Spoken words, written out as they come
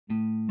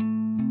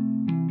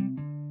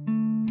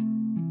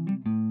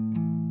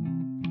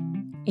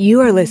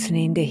You are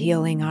listening to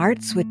Healing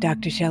Arts with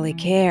Dr. Shelley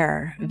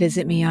Care.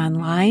 Visit me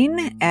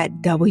online at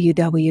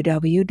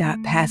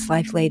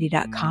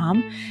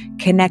www.pastlifelady.com.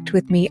 Connect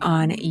with me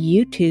on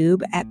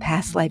YouTube at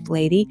Past Life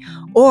Lady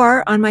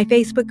or on my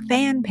Facebook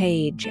fan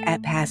page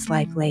at Past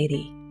Life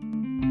Lady.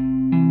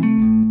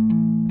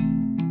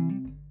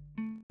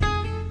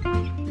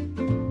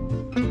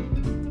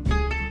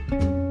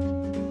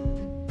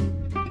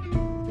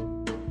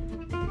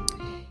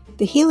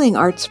 The Healing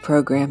Arts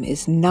program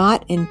is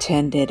not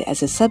intended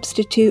as a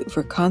substitute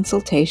for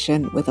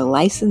consultation with a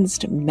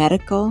licensed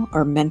medical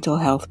or mental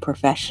health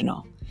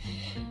professional.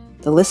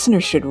 The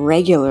listener should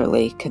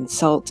regularly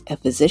consult a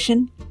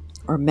physician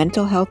or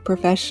mental health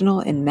professional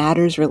in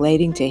matters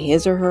relating to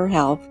his or her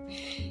health,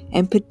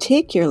 and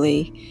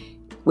particularly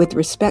with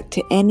respect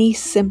to any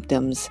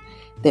symptoms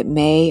that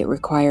may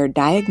require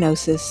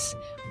diagnosis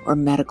or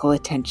medical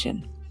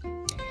attention.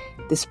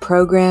 This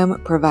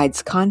program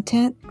provides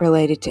content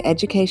related to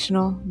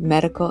educational,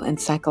 medical,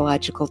 and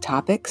psychological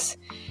topics.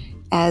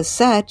 As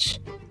such,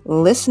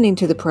 listening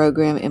to the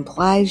program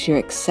implies your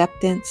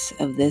acceptance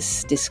of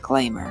this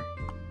disclaimer.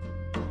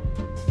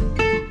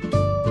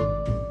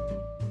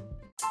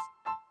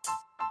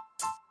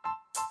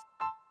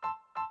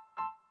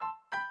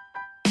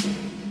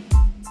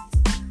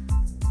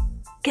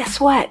 Guess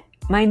what?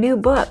 My new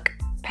book,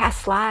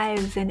 Past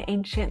Lives in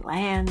Ancient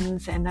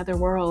Lands and Other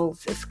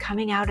Worlds, is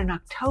coming out in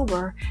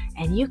October,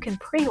 and you can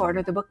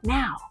pre-order the book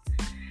now.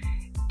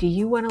 Do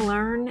you want to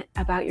learn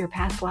about your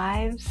past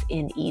lives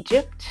in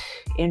Egypt,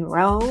 in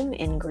Rome,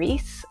 in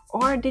Greece,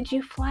 or did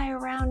you fly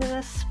around in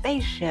a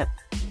spaceship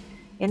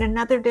in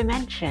another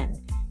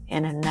dimension,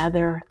 in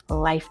another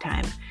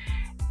lifetime?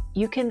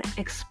 You can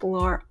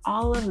explore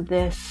all of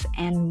this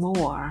and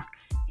more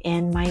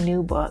in my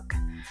new book.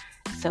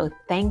 So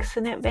thanks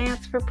in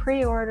advance for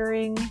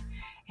pre-ordering.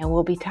 And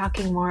we'll be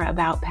talking more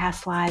about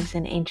past lives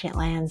in ancient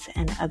lands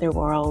and other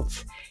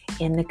worlds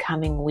in the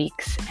coming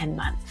weeks and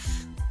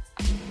months.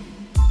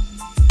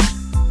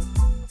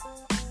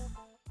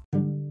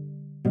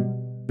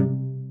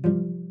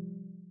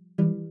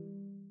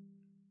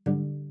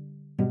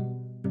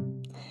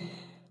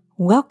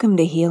 Welcome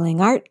to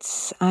Healing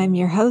Arts. I'm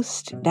your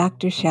host,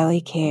 Dr.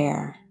 Shelley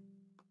Care.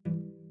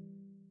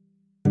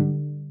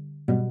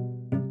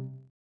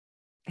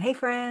 Hey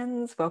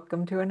friends,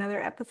 welcome to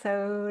another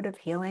episode of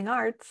Healing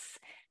Arts.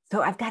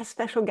 So I've got a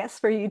special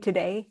guest for you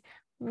today,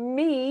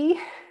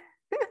 me.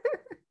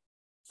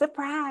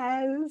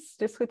 Surprise,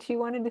 just what you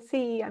wanted to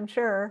see, I'm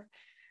sure.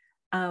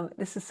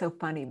 This is so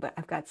funny, but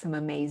I've got some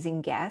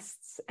amazing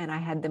guests and I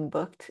had them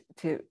booked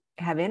to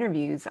have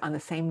interviews on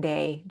the same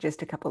day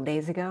just a couple of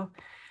days ago.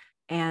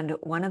 And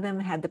one of them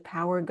had the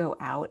power go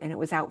out and it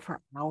was out for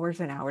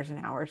hours and hours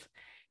and hours.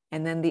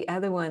 And then the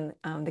other one,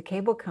 the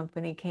cable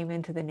company came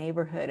into the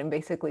neighborhood and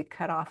basically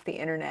cut off the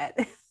internet.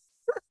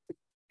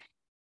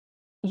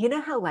 You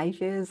know how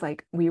life is,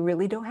 like we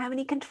really don't have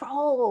any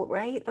control,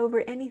 right,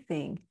 over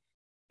anything.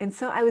 And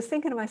so I was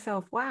thinking to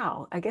myself,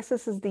 wow, I guess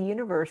this is the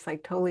universe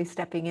like totally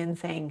stepping in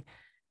saying,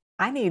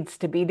 I needs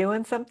to be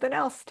doing something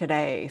else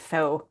today.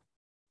 So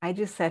I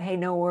just said, hey,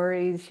 no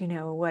worries,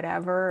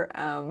 whatever.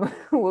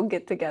 We'll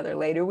get together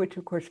later, which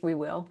of course we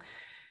will.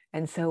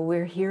 And so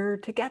we're here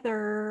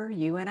together,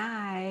 you and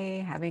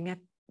I, having a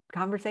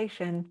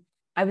conversation.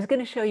 I was going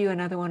to show you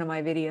another one of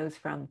my videos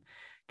from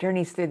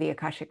Journeys Through the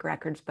Akashic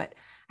Records, but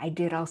I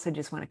did also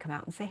just want to come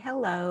out and say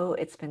hello.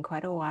 It's been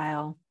quite a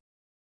while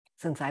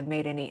since I've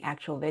made any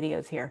actual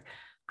videos here.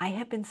 I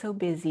have been so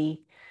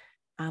busy.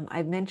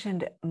 I've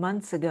mentioned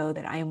months ago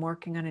that I am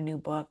working on a new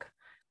book.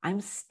 I'm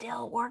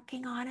still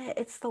working on it.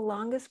 It's the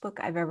longest book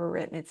I've ever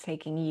written. It's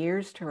taking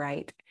years to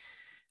write.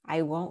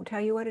 I won't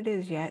tell you what it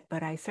is yet,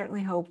 but I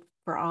certainly hope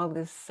for all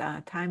this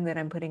time that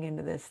I'm putting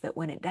into this, that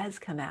when it does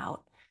come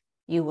out,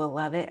 you will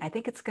love it. I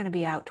think it's going to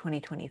be out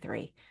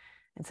 2023.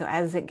 And so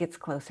as it gets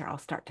closer, I'll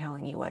start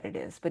telling you what it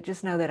is. But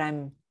just know that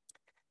I'm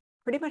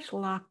pretty much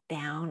locked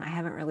down. I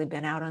haven't really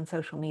been out on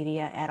social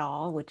media at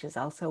all, which is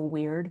also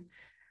weird.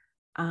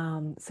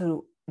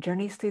 So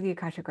Journeys Through the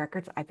Akashic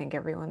Records, I think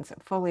everyone's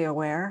fully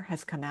aware,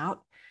 has come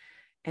out.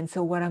 And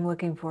so what I'm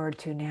looking forward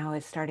to now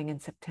is starting in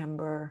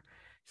September,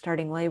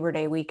 starting Labor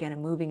Day weekend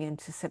and moving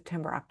into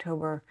September,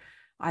 October,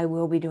 I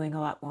will be doing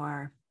a lot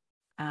more,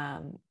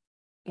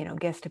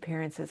 guest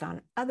appearances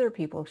on other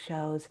people's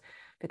shows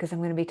because I'm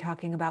going to be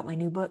talking about my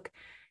new book,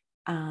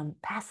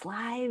 Past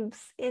Lives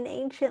in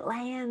Ancient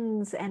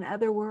Lands and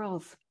Other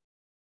Worlds.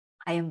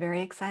 I am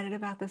very excited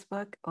about this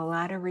book. A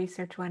lot of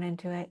research went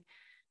into it.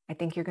 I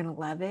think you're going to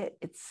love it.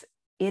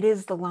 It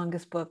is the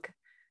longest book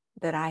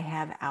that I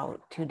have out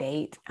to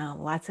date.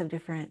 Lots of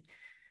different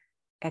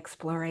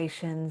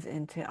explorations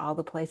into all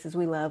the places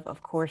we love.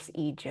 Of course,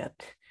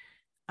 Egypt,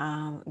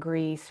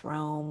 Greece,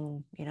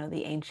 Rome,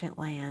 the ancient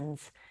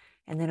lands.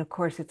 And then, of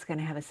course, it's going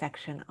to have a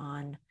section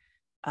on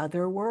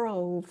other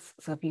worlds.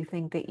 So if you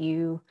think that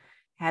you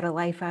had a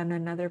life on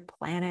another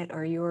planet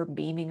or you're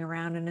beaming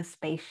around in a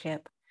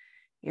spaceship,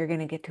 you're going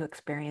to get to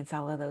experience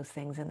all of those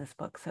things in this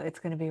book. So it's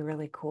going to be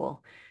really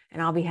cool.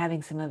 And I'll be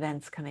having some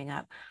events coming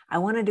up. I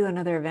want to do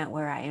another event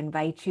where I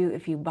invite you,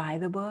 if you buy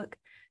the book,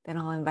 then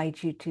I'll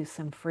invite you to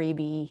some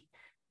freebie,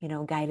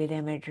 guided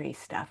imagery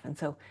stuff. And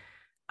so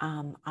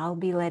I'll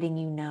be letting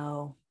you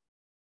know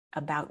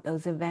about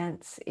those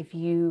events. If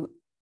you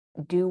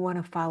do want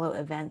to follow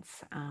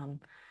events,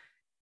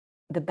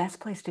 the best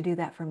place to do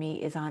that for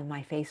me is on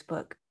my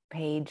Facebook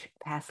page,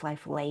 Past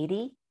Life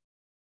Lady.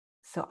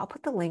 So I'll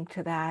put the link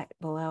to that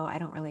below. I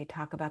don't really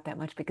talk about that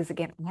much because,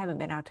 again, I haven't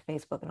been out to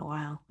Facebook in a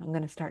while. I'm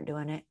going to start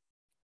doing it.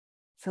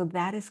 So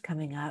that is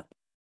coming up.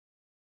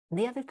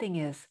 The other thing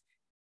is,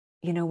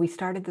 we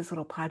started this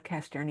little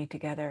podcast journey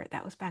together.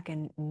 That was back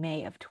in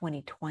May of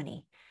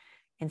 2020.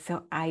 And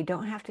so I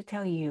don't have to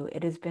tell you,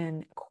 it has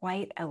been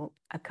quite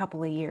a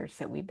couple of years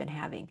that we've been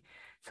having.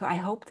 So I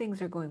hope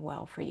things are going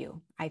well for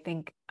you. I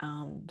think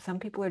some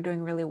people are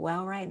doing really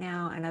well right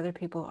now, and other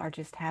people are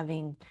just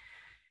having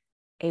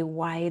a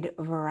wide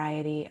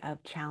variety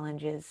of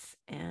challenges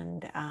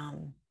and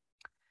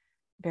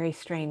very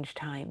strange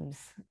times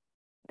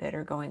that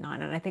are going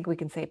on. And I think we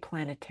can say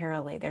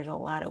planetarily, there's a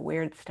lot of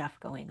weird stuff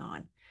going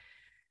on.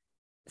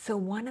 So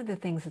one of the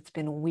things that's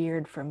been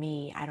weird for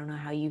me, I don't know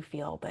how you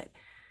feel, but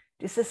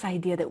just this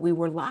idea that we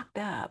were locked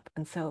up.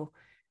 And so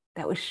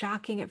that was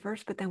shocking at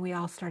first, but then we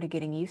all started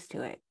getting used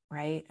to it,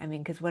 right? I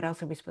mean, because what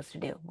else are we supposed to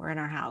do? We're in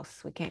our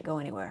house. We can't go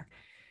anywhere.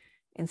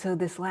 And so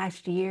this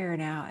last year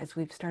now, as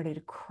we've started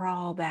to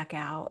crawl back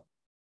out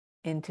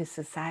into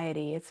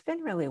society, it's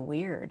been really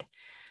weird.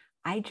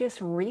 I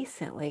just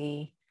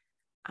recently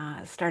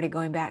started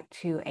going back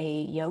to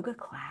a yoga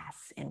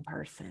class in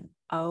person.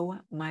 Oh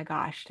my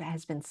gosh, that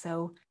has been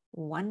so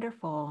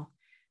wonderful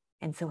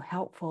and so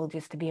helpful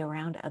just to be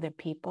around other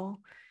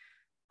people.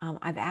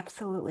 I've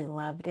absolutely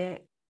loved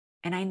it.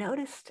 And I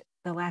noticed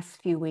the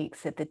last few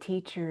weeks that the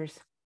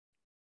teachers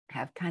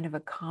have kind of a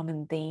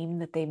common theme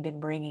that they've been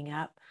bringing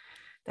up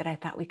that I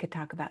thought we could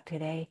talk about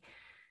today.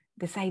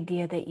 This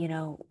idea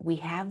that, we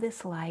have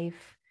this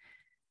life,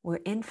 we're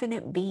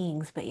infinite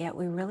beings, but yet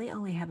we really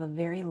only have a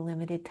very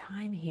limited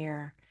time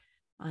here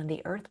on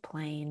the earth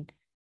plane.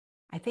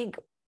 I think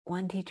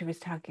one teacher was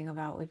talking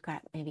about we've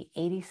got maybe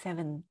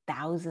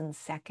 87,000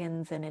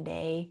 seconds in a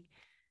day.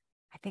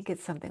 I think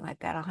it's something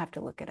like that. I'll have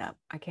to look it up.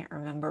 I can't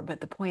remember. But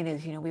the point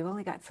is, we've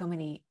only got so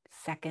many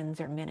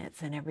seconds or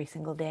minutes in every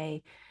single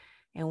day.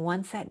 And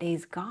once that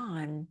day's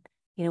gone,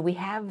 we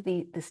have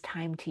this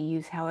time to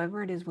use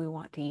however it is we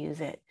want to use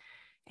it.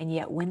 And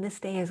yet when this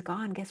day is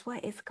gone, guess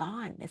what? It's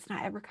gone. It's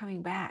not ever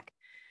coming back.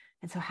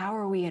 And so how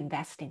are we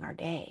investing our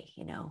day,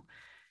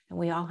 And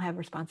we all have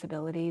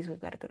responsibilities.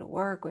 We've got to go to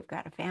work. We've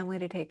got a family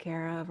to take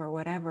care of or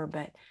whatever.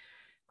 But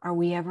are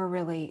we ever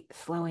really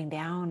slowing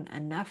down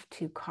enough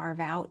to carve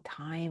out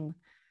time,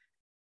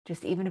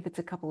 just even if it's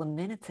a couple of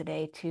minutes a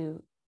day,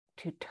 to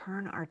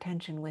turn our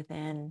attention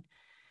within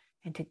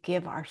and to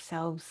give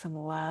ourselves some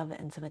love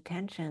and some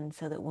attention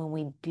so that when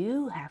we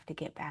do have to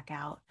get back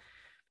out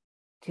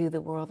to the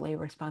worldly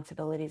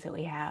responsibilities that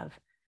we have,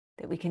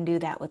 that we can do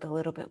that with a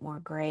little bit more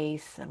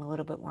grace and a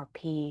little bit more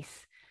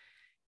peace.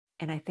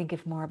 And I think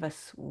if more of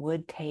us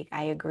would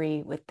I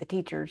agree with the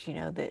teachers,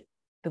 that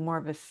the more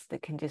of us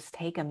that can just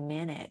take a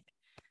minute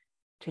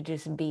to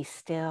just be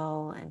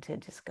still and to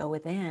just go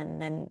within,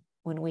 then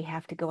when we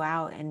have to go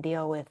out and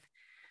deal with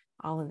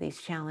all of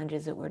these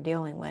challenges that we're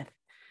dealing with,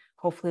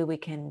 hopefully we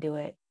can do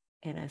it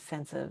in a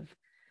sense of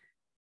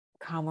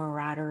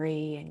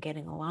camaraderie and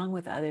getting along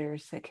with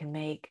others that can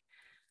make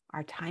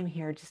our time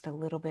here just a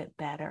little bit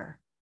better.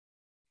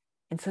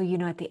 And so,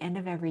 at the end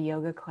of every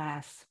yoga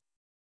class,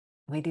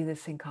 we do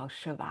this thing called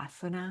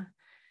Savasana.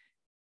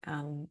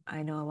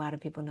 I know a lot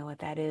of people know what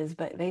that is,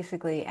 but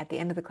basically at the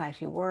end of the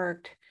class you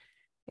worked,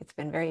 it's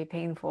been very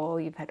painful,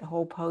 you've had to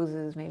hold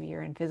poses, maybe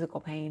you're in physical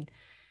pain,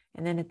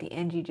 and then at the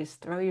end you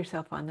just throw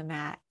yourself on the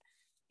mat,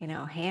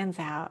 hands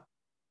out,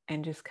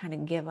 and just kind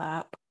of give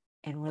up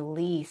and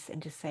release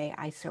and just say,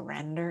 I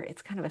surrender.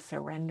 It's kind of a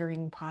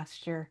surrendering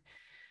posture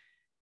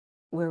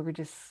where we're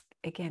just,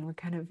 again, we're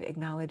kind of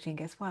acknowledging,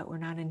 guess what? We're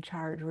not in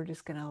charge. We're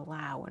just going to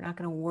allow. We're not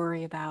going to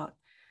worry about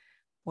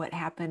what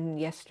happened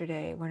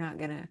yesterday. We're not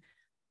going to,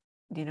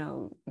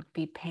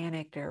 be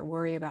panicked or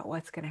worry about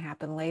what's going to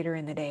happen later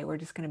in the day. We're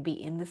just going to be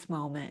in this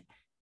moment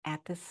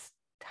at this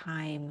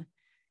time,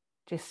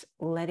 just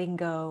letting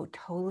go,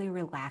 totally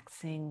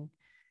relaxing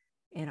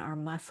in our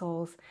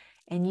muscles.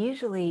 And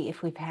usually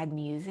if we've had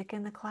music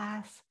in the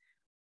class,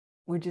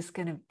 we're just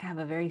going to have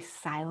a very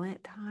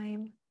silent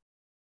time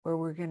where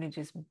we're going to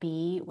just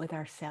be with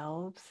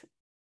ourselves.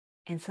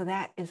 And so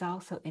that is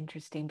also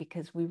interesting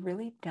because we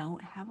really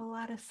don't have a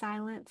lot of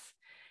silence.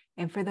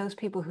 And for those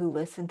people who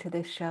listen to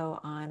this show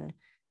on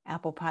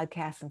Apple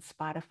Podcasts and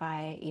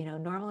Spotify,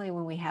 normally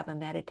when we have a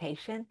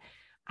meditation,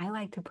 I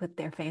like to put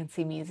their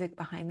fancy music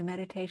behind the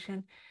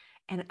meditation.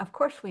 And of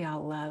course, we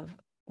all love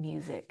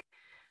music,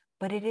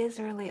 but it is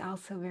really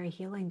also very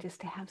healing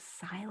just to have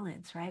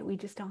silence, right? We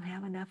just don't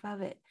have enough of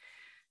it.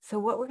 So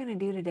what we're going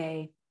to do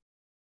today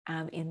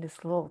in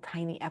this little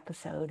tiny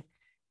episode,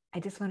 I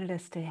just wanted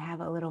us to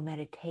have a little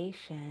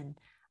meditation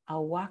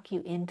I'll walk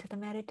you into the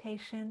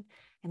meditation,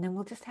 and then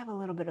we'll just have a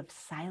little bit of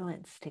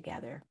silence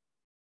together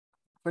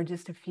for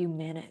just a few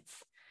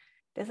minutes.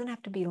 Doesn't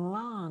have to be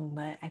long,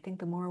 but I think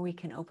the more we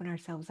can open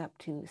ourselves up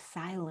to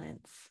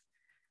silence,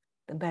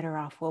 the better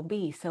off we'll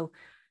be. So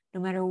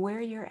no matter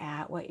where you're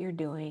at, what you're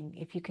doing,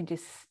 if you can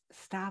just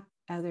stop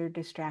other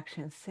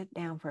distractions, sit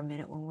down for a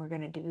minute when we're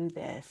going to do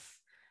this.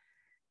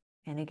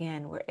 And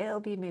again, it'll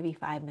be maybe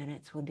 5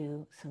 minutes. We'll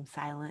do some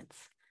silence.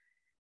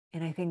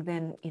 And I think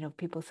then,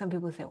 some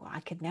people say, well, I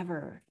could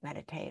never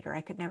meditate or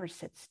I could never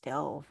sit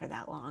still for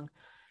that long.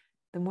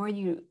 The more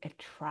you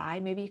try,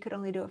 maybe you could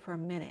only do it for a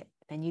minute.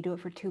 Then you do it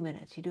for 2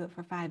 minutes. You do it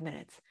for 5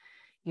 minutes.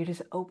 You're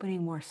just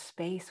opening more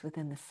space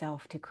within the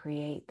self to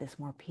create this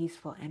more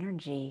peaceful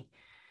energy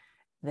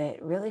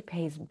that really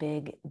pays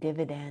big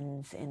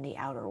dividends in the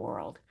outer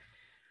world.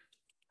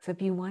 So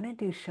if you want to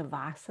do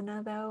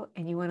Shavasana though,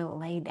 and you want to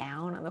lay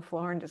down on the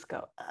floor and just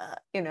go,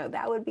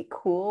 that would be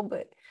cool.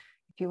 But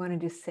if you want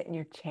to just sit in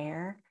your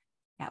chair,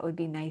 that would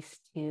be nice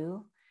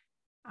too.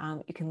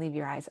 You can leave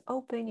your eyes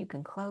open, you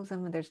can close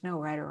them. There's no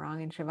right or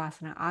wrong in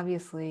Shavasana.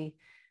 Obviously,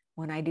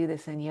 when I do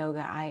this in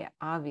yoga,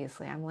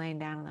 I'm laying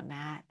down on the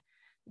mat,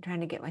 I'm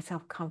trying to get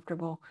myself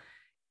comfortable.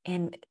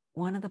 And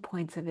one of the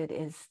points of it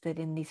is that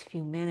in these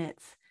few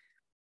minutes,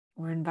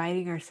 we're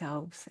inviting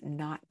ourselves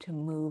not to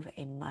move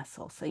a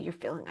muscle. So you're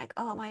feeling like,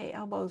 oh, my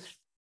elbow's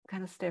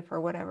kind of stiff or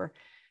whatever.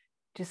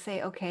 Just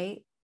say,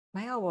 okay,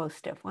 my elbow's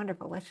stiff.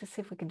 Wonderful. Let's just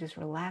see if we can just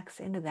relax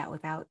into that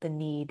without the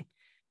need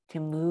to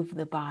move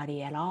the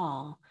body at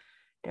all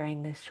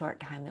during this short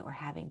time that we're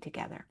having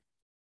together.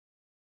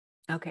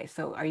 Okay,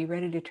 so are you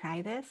ready to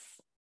try this?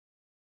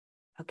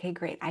 Okay,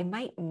 great. I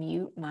might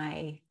mute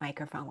my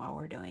microphone while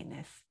we're doing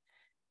this,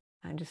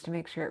 just to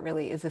make sure it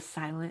really is a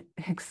silent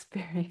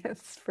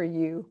experience for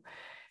you.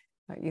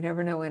 You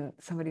never know when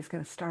somebody's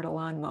going to start a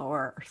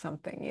lawnmower or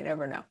something. You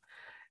never know.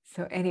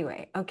 So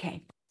anyway,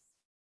 okay.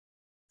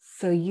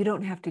 So you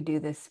don't have to do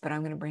this, but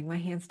I'm going to bring my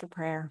hands to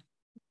prayer.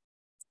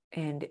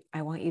 And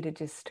I want you to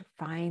just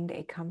find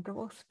a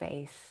comfortable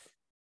space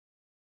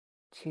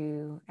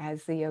to,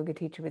 as the yoga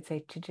teacher would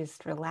say, to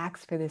just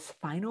relax for this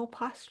final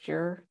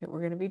posture that we're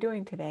going to be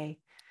doing today.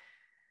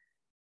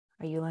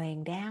 Are you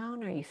laying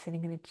down? Are you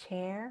sitting in a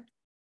chair?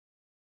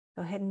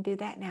 Go ahead and do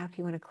that now. If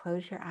you want to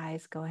close your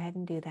eyes, go ahead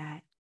and do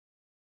that.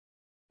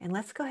 And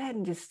let's go ahead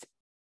and just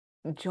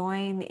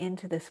join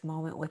into this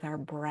moment with our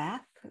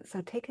breath.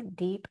 So take a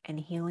deep and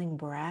healing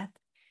breath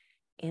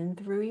in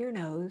through your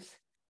nose.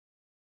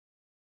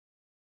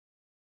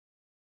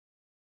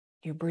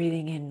 You're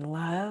breathing in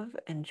love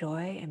and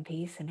joy and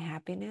peace and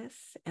happiness.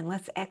 And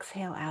let's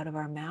exhale out of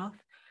our mouth.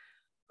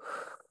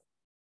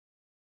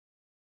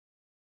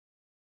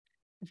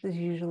 This is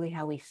usually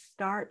how we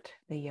start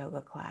the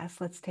yoga class.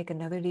 Let's take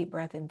another deep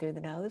breath in through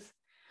the nose.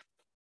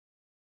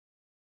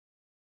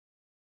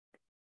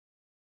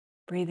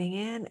 Breathing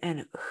in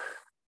and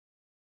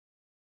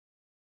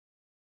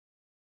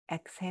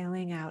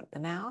exhaling out the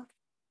mouth.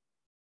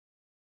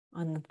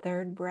 On the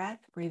third breath,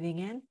 breathing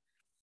in.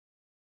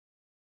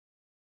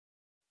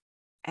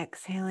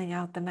 Exhaling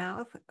out the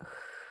mouth.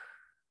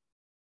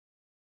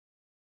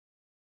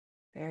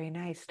 Very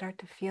nice. Start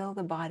to feel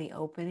the body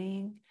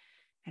opening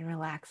and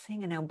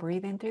relaxing. And now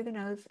breathe in through the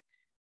nose.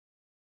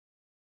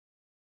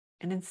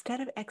 And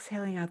instead of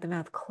exhaling out the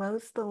mouth,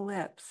 close the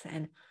lips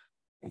and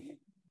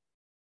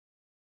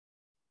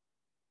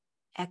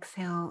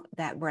exhale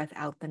that breath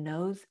out the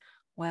nose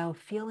while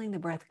feeling the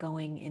breath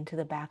going into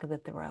the back of the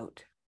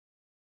throat.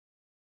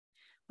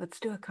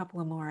 Let's do a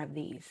couple of more of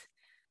these.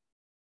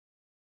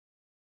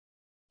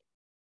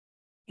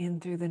 In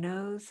through the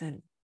nose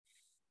and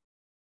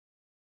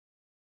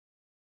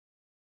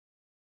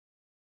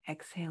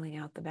exhaling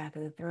out the back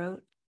of the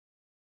throat.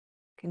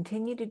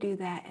 Continue to do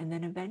that, and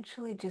then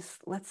eventually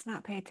just let's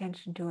not pay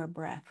attention to our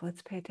breath.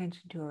 Let's pay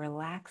attention to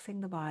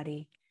relaxing the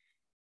body,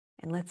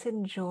 and let's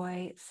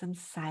enjoy some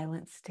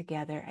silence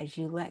together as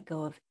you let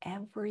go of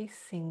every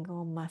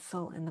single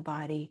muscle in the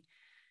body.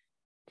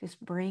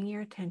 Just bring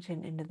your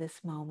attention into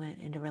this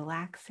moment, into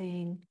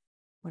relaxing.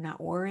 We're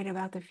not worried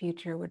about the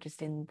future. We're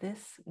just in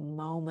this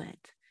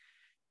moment.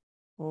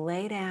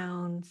 Lay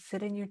down,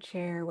 sit in your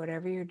chair,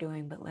 whatever you're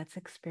doing, but let's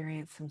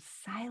experience some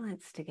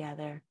silence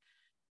together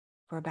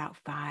for about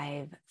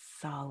 5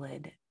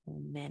 solid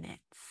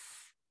minutes.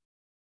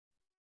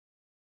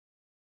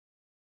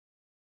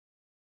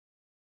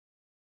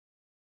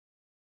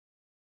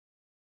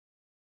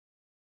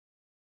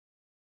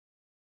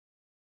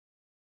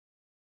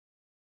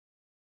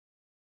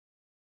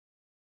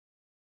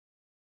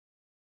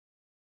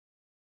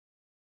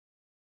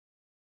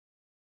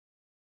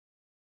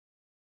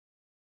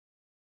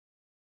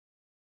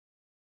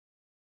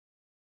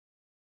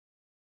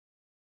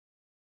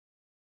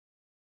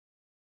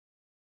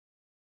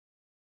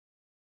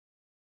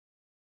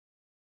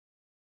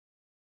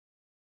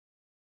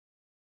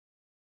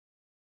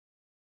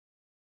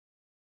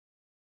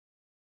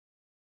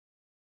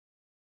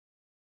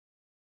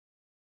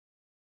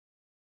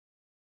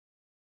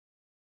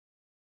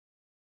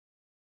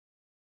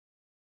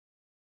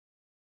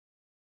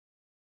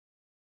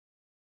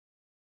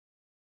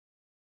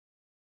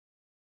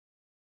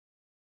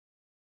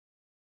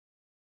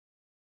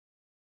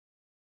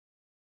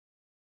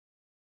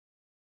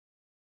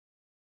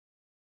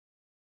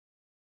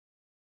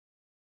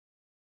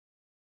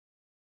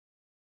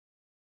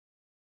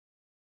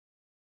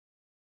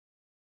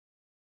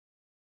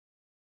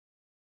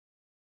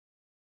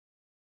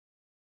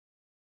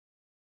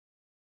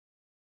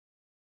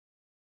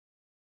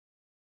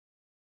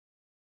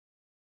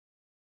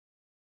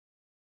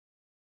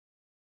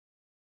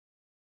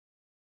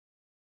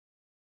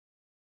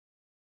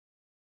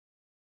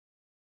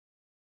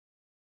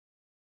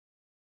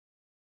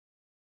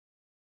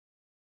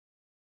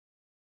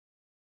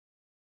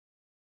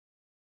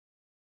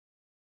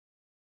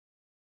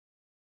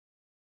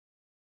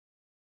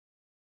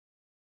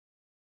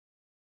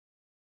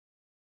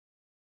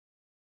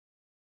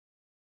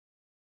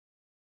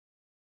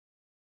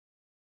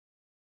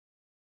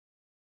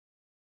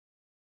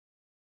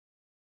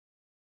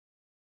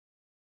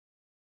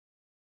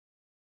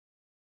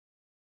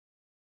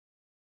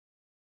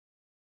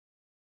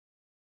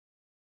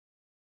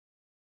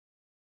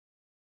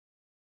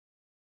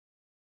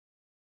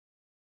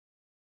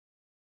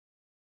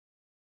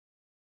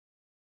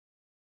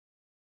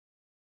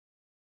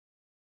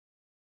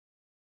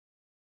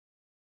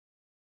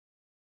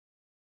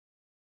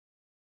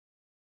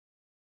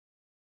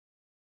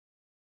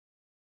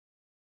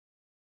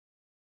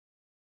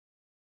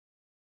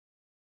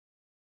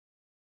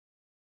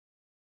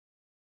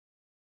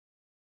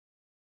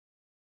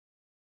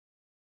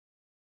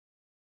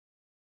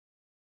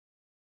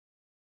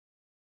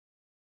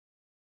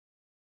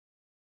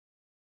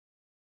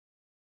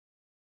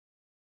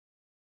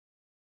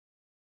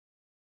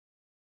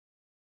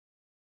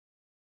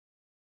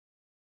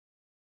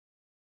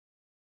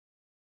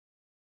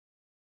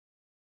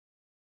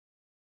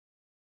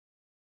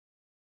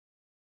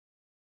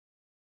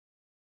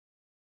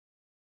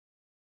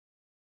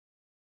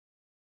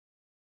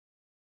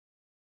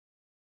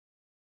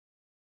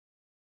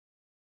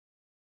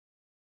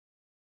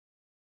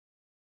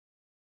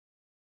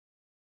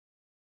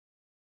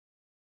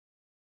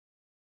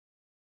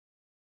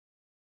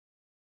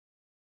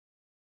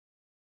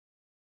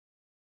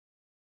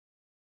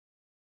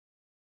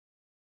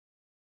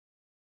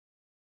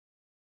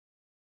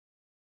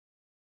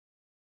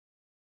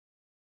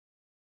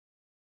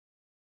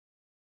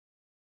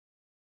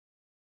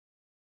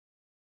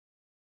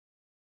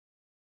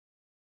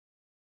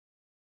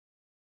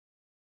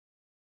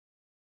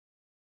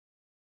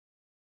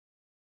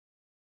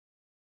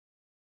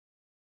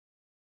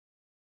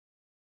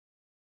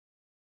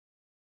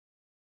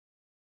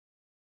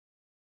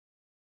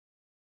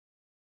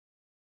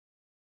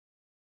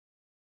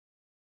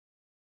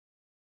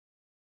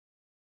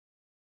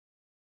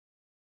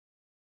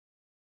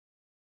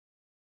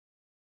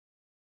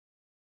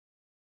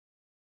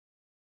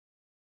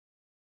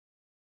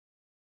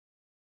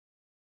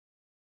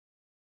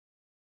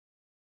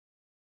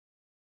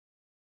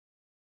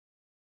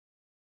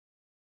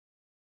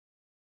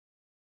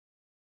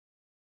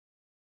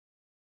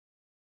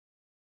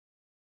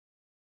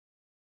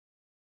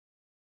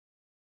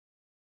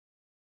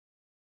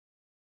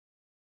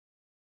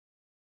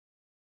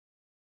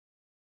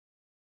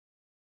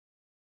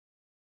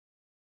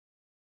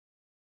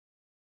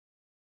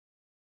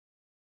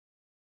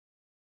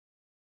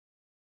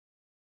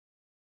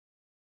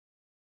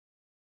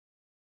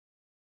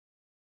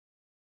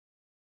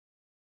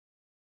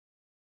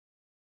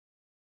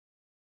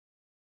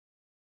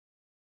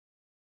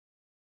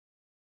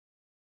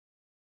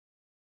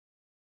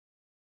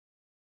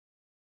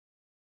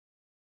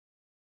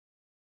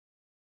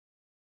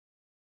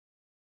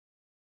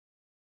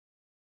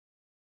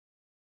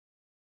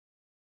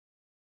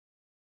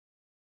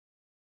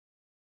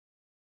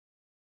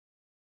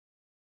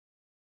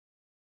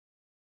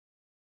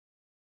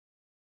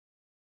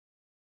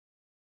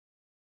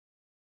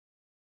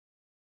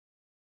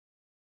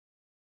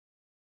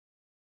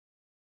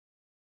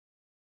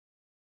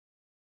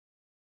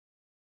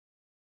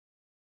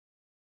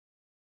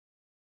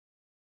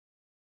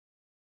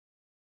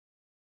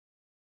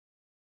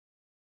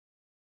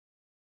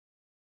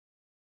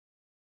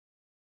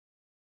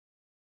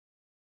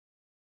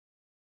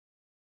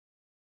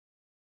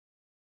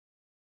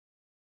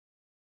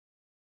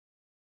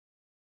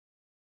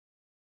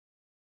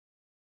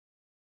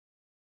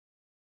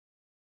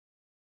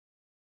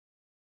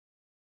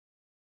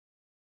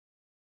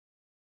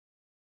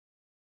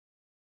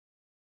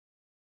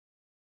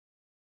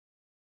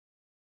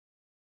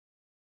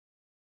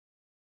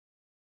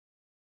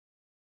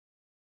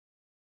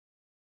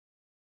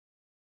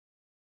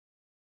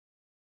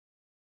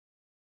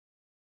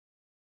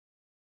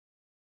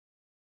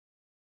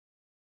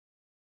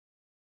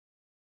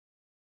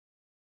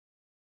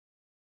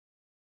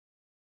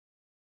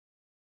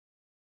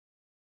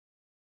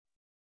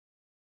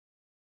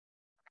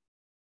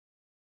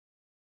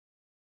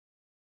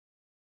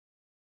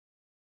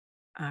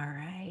 All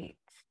right.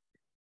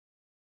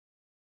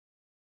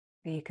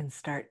 So you can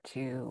start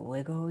to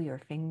wiggle your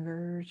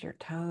fingers, your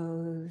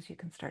toes. You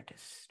can start to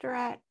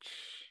stretch,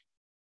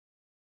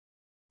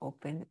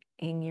 opening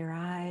your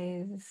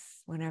eyes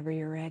whenever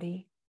you're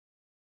ready.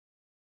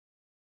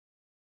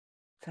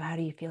 So how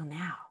do you feel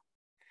now?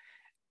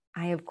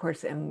 I, of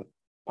course, am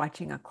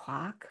watching a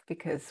clock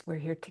because we're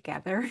here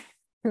together,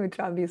 which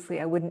obviously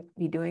I wouldn't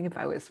be doing if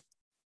I was,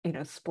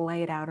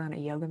 splayed out on a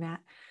yoga mat.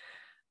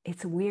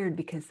 It's weird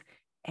because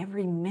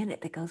every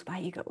minute that goes by,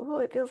 you go, oh,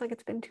 it feels like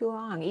it's been too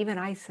long. Even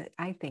I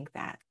think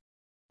that.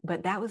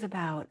 But that was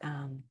about,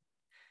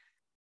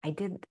 I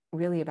did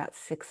really about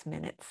 6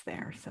 minutes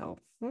there. So,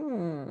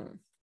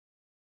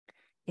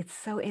 it's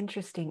so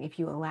interesting. If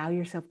you allow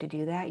yourself to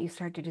do that, you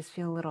start to just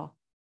feel little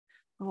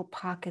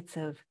pockets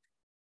of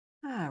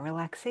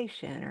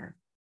relaxation, or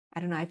I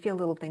don't know. I feel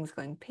little things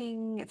going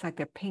ping. It's like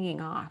they're pinging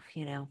off,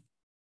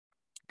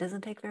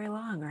 Doesn't take very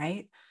long,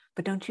 right?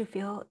 But don't you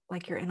feel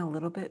like you're in a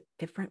little bit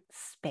different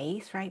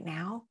space right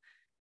now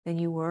than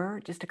you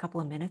were just a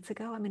couple of minutes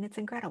ago? I mean, it's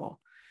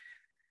incredible.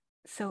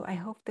 So I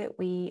hope that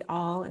we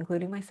all,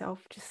 including myself,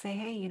 just say,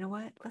 hey, you know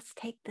what? Let's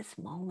take this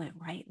moment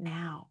right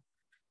now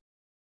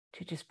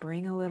to just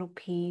bring a little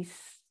peace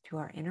to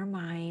our inner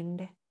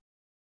mind.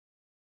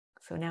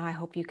 So now I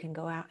hope you can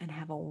go out and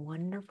have a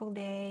wonderful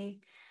day.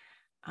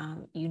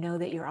 You know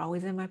that you're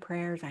always in my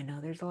prayers. I know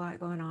there's a lot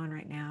going on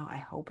right now. I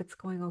hope it's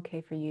going okay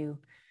for you.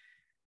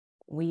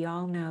 We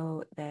all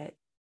know that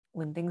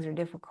when things are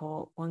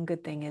difficult, one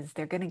good thing is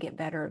they're going to get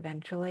better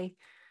eventually.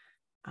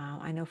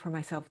 I know for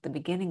myself, the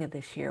beginning of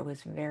this year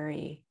was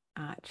very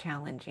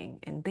challenging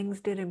and things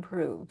did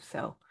improve.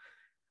 So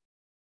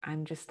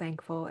I'm just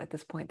thankful at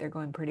this point they're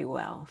going pretty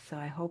well. So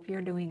I hope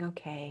you're doing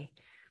okay.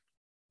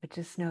 But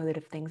just know that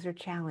if things are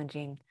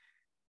challenging,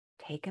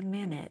 take a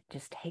minute,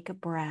 just take a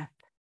breath,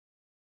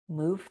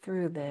 move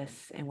through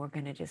this, and we're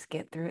going to just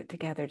get through it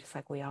together, just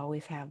like we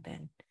always have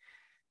been.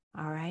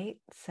 All right.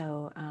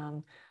 So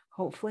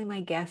hopefully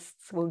my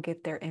guests will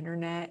get their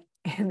internet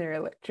and their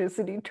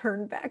electricity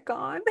turned back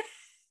on.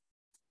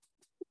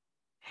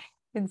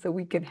 And so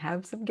we can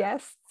have some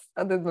guests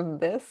other than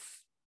this.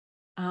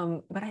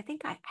 But I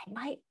think I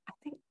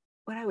think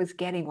what I was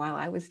getting while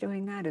I was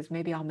doing that is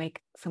maybe I'll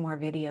make some more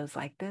videos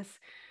like this.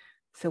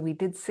 So we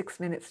did 6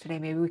 minutes today.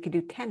 Maybe we could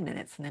do 10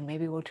 minutes, and then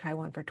maybe we'll try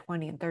one for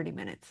 20 and 30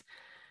 minutes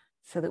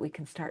so that we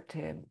can start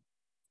to,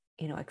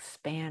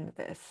 expand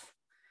this.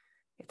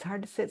 It's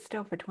hard to sit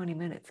still for 20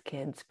 minutes,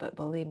 kids, but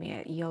believe me,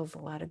 it yields a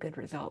lot of good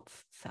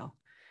results. So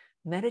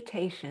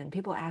meditation,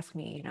 people ask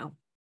me,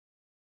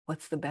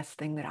 what's the best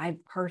thing that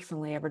I've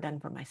personally ever done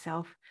for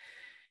myself?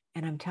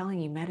 And I'm telling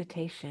you,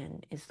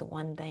 meditation is the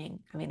one thing.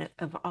 I mean,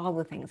 of all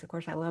the things, of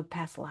course, I love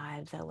past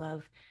lives. I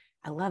love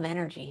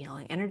energy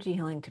healing. Energy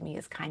healing to me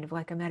is kind of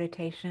like a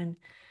meditation,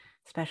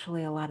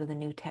 especially a lot of the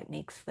new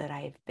techniques that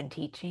I've been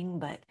teaching.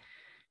 But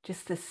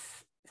just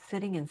this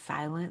sitting in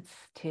silence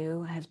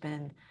too has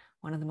been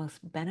one of the most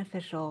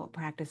beneficial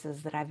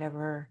practices that I've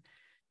ever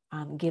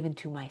given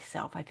to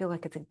myself. I feel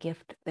like it's a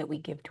gift that we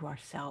give to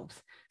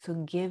ourselves. So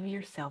give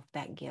yourself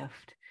that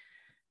gift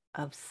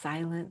of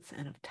silence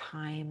and of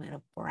time and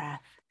of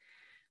breath.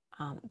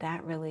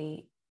 That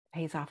really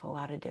pays off a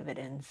lot of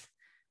dividends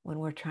when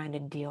we're trying to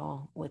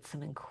deal with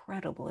some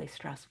incredibly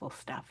stressful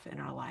stuff in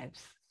our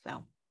lives.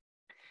 So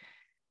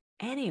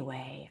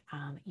anyway,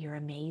 you're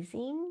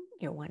amazing.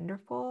 You're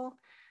wonderful.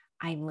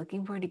 I'm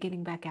looking forward to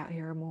getting back out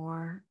here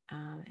more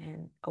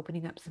and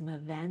opening up some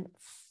events.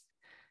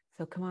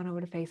 So come on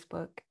over to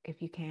Facebook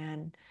if you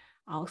can.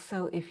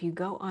 Also, if you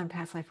go on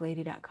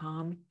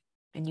pastlifelady.com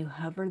and you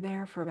hover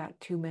there for about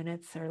 2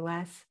 minutes or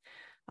less,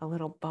 a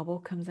little bubble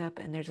comes up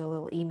and there's a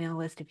little email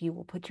list. If you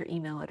will put your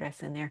email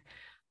address in there,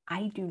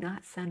 I do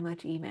not send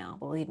much email,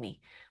 believe me,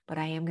 but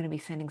I am going to be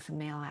sending some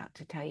mail out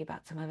to tell you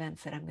about some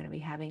events that I'm going to be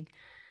having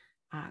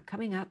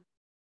coming up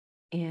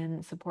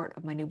in support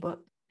of my new book.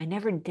 I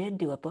never did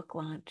do a book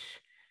launch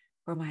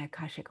for my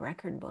Akashic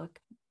Record book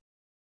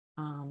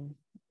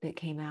that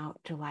came out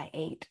July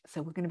 8th.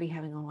 So we're going to be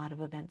having a lot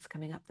of events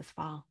coming up this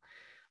fall.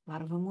 A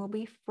lot of them will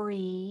be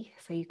free,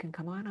 so you can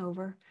come on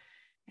over.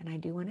 And I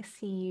do want to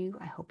see you.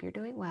 I hope you're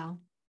doing well.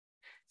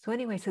 So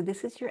anyway, so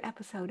this is your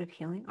episode of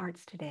Healing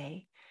Arts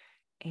today.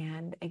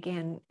 And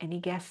again, any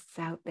guests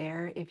out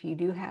there, if you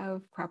do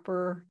have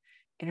proper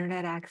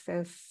internet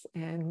access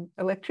and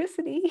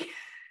electricity,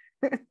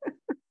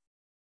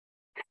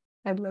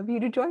 I'd love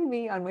you to join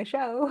me on my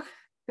show.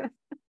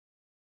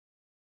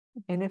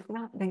 And if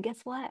not, then guess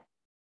what?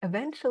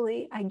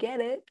 Eventually I get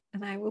it,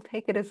 and I will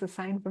take it as a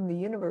sign from the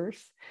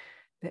universe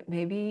that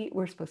maybe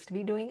we're supposed to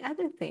be doing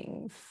other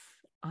things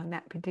on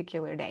that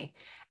particular day.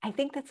 I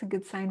think that's a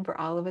good sign for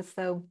all of us,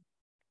 though.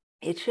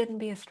 It shouldn't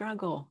be a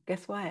struggle.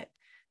 Guess what?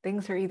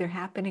 Things are either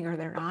happening or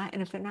they're not.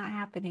 And if they're not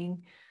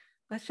happening,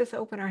 let's just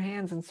open our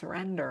hands and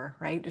surrender,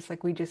 right? Just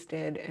like we just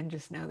did, and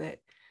just know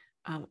that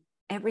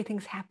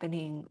everything's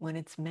happening when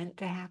it's meant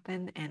to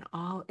happen, and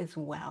all is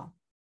well.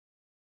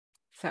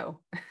 So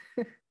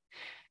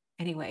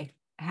anyway,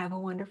 have a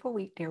wonderful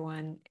week, dear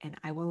one, and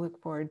I will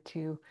look forward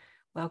to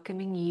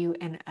welcoming you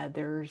and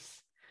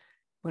others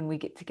when we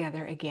get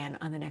together again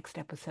on the next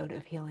episode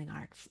of Healing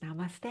Arts.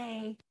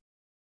 Namaste.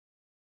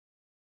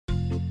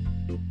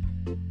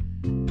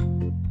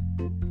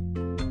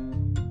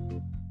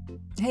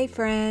 Hey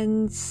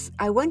friends,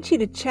 I want you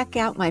to check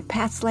out my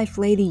Past Life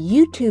Lady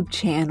YouTube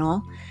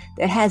channel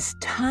that has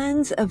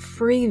tons of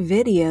free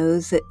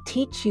videos that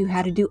teach you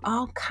how to do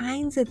all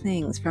kinds of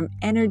things, from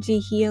energy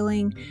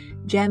healing,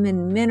 gem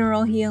and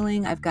mineral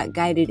healing. I've got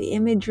guided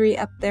imagery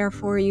up there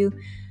for you.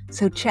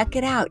 So check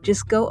it out.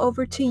 Just go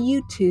over to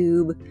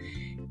YouTube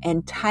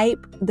and type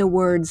the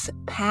words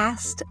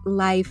Past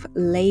Life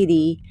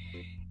Lady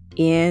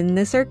in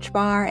the search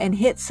bar and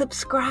hit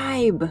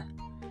subscribe.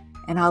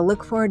 And I'll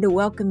look forward to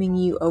welcoming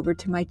you over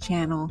to my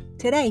channel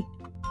today.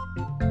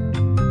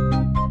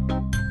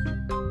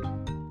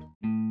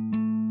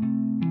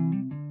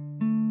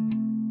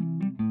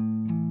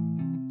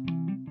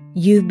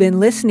 You've been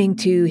listening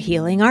to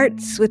Healing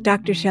Arts with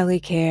Dr. Shelley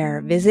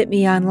Kerr. Visit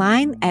me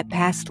online at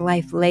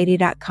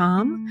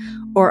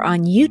pastlifelady.com or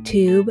on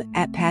YouTube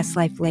at Past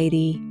Life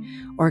Lady,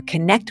 or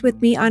connect with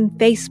me on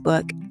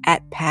Facebook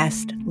at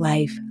Past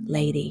Life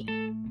Lady.